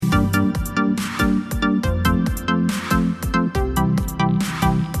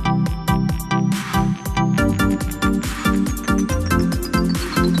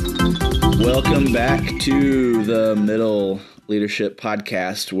Welcome back to the Middle Leadership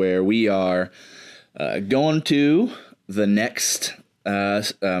Podcast, where we are going to the next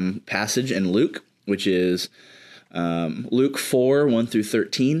passage in Luke, which is Luke 4, 1 through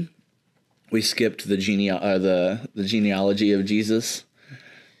 13. We skipped the genealogy of Jesus.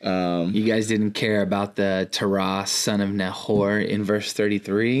 You guys didn't care about the Terah, son of Nahor, in verse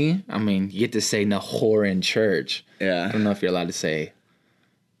 33. I mean, you get to say Nahor in church. Yeah. I don't know if you're allowed to say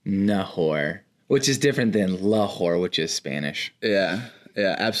Nahor, which is different than Lahore, which is Spanish. Yeah,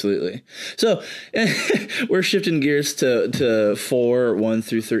 absolutely. So we're shifting gears to 4, 1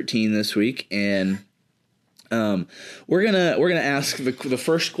 through 13 this week, and we're gonna ask the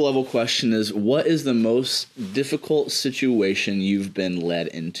first level question is, what is the most difficult situation you've been led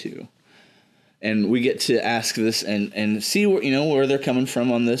into? And we get to ask this and see where they're coming from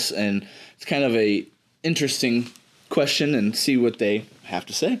on this, and it's kind of a interesting question and see what they have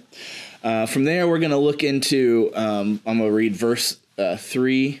to say. From there, we're gonna look into I'm gonna read verse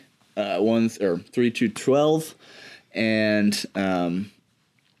 3 to 12, and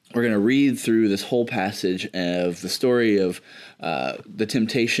we're going to read through this whole passage of the story of the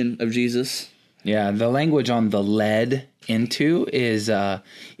temptation of Jesus. Yeah, the language on the led into is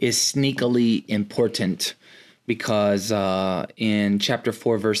sneakily important, because in chapter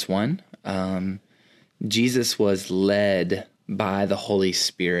 4, verse 1, Jesus was led by the Holy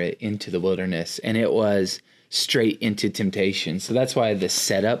Spirit into the wilderness, and it was straight into temptation. So that's why the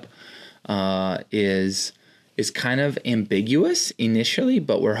setup is kind of ambiguous initially,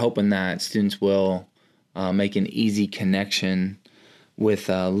 but we're hoping that students will make an easy connection with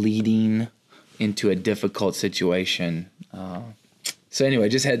leading into a difficult situation. So anyway,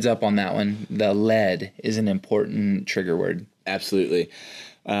 just heads up on that one. The led is an important trigger word. Absolutely.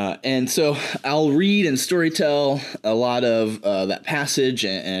 And so I'll read and storytell a lot of that passage,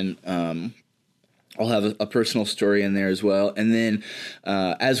 and I'll have a personal story in there as well. And then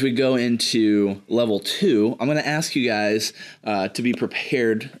as we go into level 2, I'm going to ask you guys to be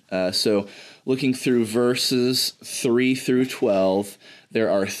prepared. So looking through verses 3 through 12, there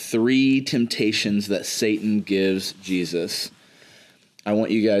are 3 temptations that Satan gives Jesus. I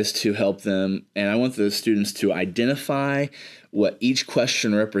want you guys to help them, and I want the students to identify what each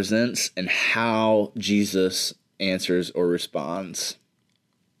question represents and how Jesus answers or responds.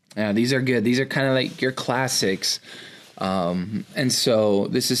 Yeah, these are good. These are kind of like your classics. And so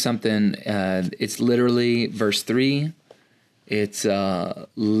this is something, it's literally verse 3. It's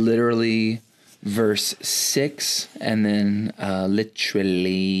literally verse 6. And then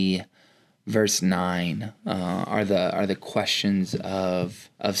literally verse 9 are the questions of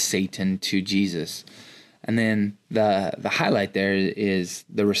Satan to Jesus. And then the highlight there is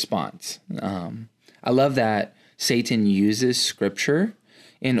the response. I love that Satan uses Scripture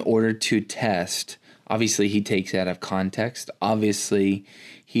in order to test. Obviously, he takes it out of context. Obviously,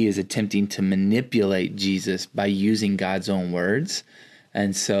 he is attempting to manipulate Jesus by using God's own words.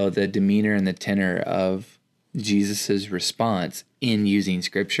 And so the demeanor and the tenor of Jesus's response in using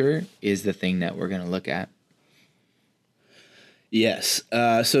Scripture is the thing that we're going to look at. Yes.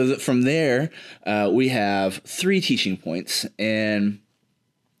 So from there, we have 3 teaching points, and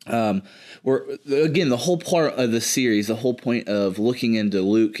the whole part of the series, the whole point of looking into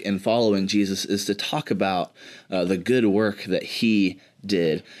Luke and following Jesus is to talk about the good work that he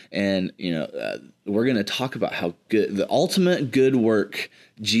did. And, we're going to talk about how good, the ultimate good work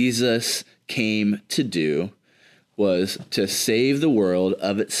Jesus came to do was to save the world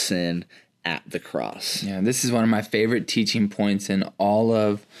of its sin at the cross. Yeah, this is one of my favorite teaching points in all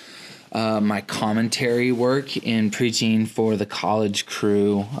of my commentary work in preaching for the college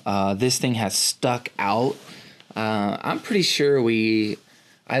crew. This thing has stuck out. I'm pretty sure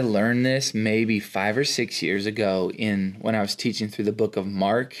I learned this maybe 5 or 6 years ago when I was teaching through the book of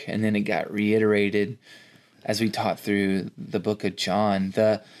Mark, and then it got reiterated as we taught through the book of John.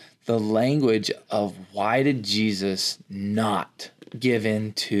 The language of why did Jesus not give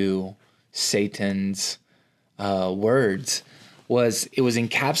in to Satan's words was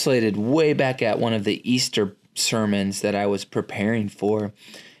encapsulated way back at one of the Easter sermons that I was preparing for.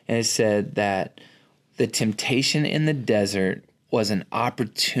 And it said that the temptation in the desert was an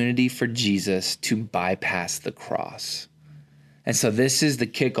opportunity for Jesus to bypass the cross. And so this is the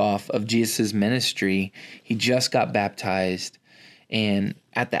kickoff of Jesus' ministry. He just got baptized, and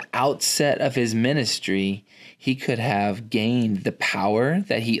at the outset of his ministry, he could have gained the power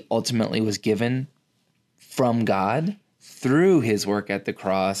that he ultimately was given from God through his work at the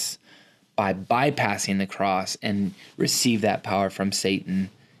cross by bypassing the cross and receive that power from Satan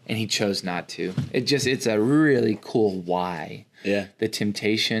and he chose not to. It's a really cool why. Yeah. The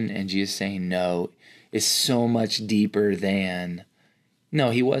temptation and Jesus saying no is so much deeper than,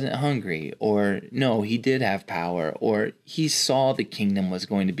 no, he wasn't hungry, or no, he did have power, or he saw the kingdom was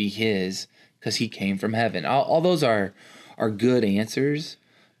going to be his because he came from heaven. All those are good answers,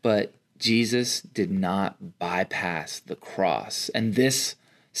 but Jesus did not bypass the cross. And this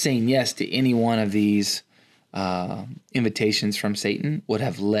saying yes to any one of these invitations from Satan would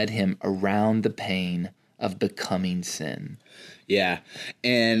have led him around the pain of becoming sin. Yeah.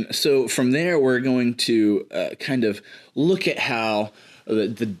 And so from there, we're going to kind of look at how the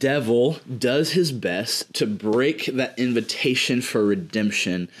devil does his best to break that invitation for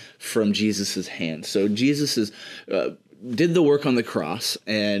redemption from Jesus's hand. So Jesus did the work on the cross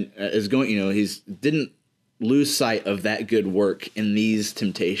and is going, he's didn't lose sight of that good work in these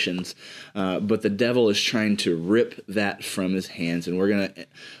temptations, but the devil is trying to rip that from his hands. And we're going to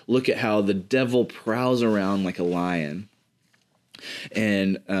look at how the devil prowls around like a lion.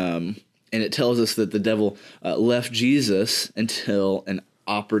 And it tells us that the devil left Jesus until an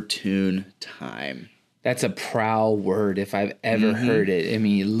opportune time. That's a prowl word if I've ever heard it. I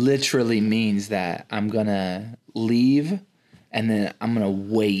mean, it literally means that I'm going to leave and then I'm going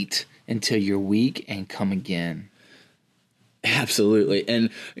to wait until you're weak and come again. Absolutely. And,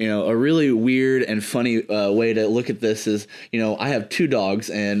 a really weird and funny way to look at this is, I have 2 dogs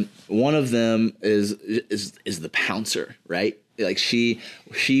and one of them is the pouncer, right? Like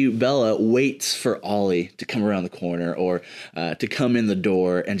Bella waits for Ollie to come around the corner or to come in the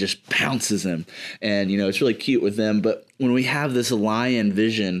door and just pounces him. And, it's really cute with them. But when we have this lion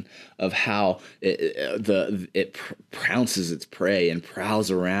vision of how it pounces its prey and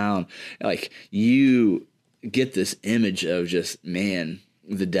prowls around, like you get this image of just, man,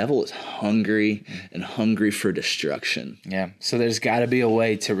 the devil is hungry and hungry for destruction. Yeah. So there's got to be a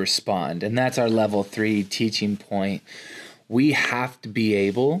way to respond. And that's our level 3 teaching point. We have to be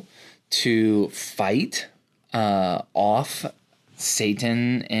able to fight off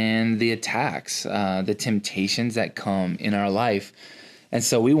Satan and the attacks, the temptations that come in our life. And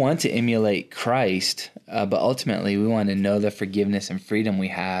so we want to emulate Christ, but ultimately we want to know the forgiveness and freedom we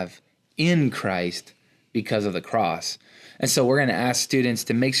have in Christ because of the cross. And so we're going to ask students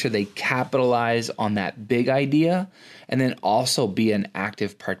to make sure they capitalize on that big idea and then also be an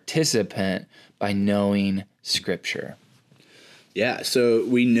active participant by knowing Scripture. Yeah, so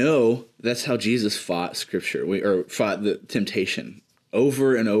we know that's how Jesus fought Scripture, fought the temptation.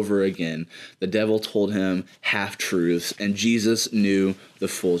 Over and over again, the devil told him half-truths, and Jesus knew the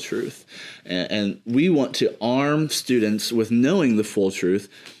full truth. And we want to arm students with knowing the full truth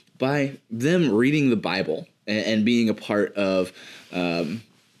by them reading the Bible and being a part of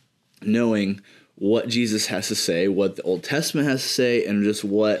knowing what Jesus has to say, what the Old Testament has to say, and just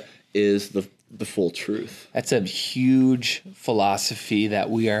what is the full truth. That's a huge philosophy that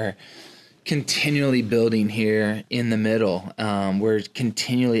we are continually building here in the middle. We're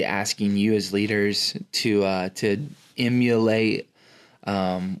continually asking you as leaders to emulate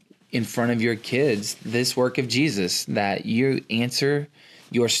in front of your kids this work of Jesus, that you answer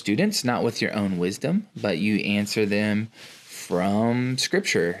your students not with your own wisdom, but you answer them from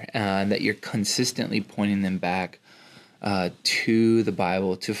Scripture, that you're consistently pointing them back to the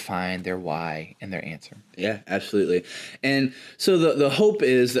Bible to find their why and their answer. Yeah, absolutely. And so the hope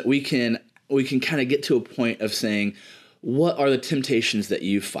is that we can kind of get to a point of saying, what are the temptations that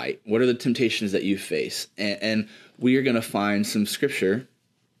you fight? What are the temptations that you face? And we are going to find some Scripture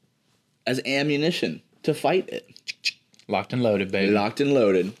as ammunition to fight it. Locked and loaded, baby. Locked and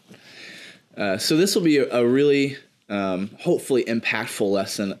loaded. So this will be a really hopefully impactful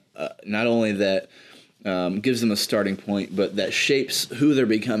lesson, not only that gives them a starting point, but that shapes who they're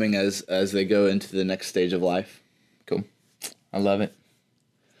becoming as they go into the next stage of life. Cool. I love it.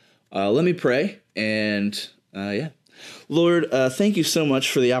 Let me pray, and Lord, thank you so much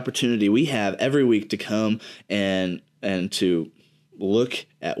for the opportunity we have every week to come and to look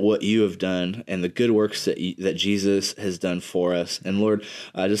at what you have done and the good works that Jesus has done for us. And Lord,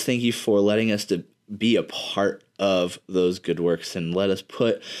 just thank you for letting us to be a part of those good works, and let us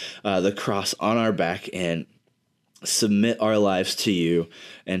put the cross on our back and submit our lives to you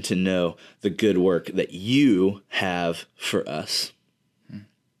and to know the good work that you have for us.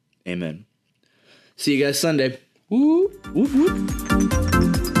 Amen. See you guys Sunday. Whoop, whoop, whoop.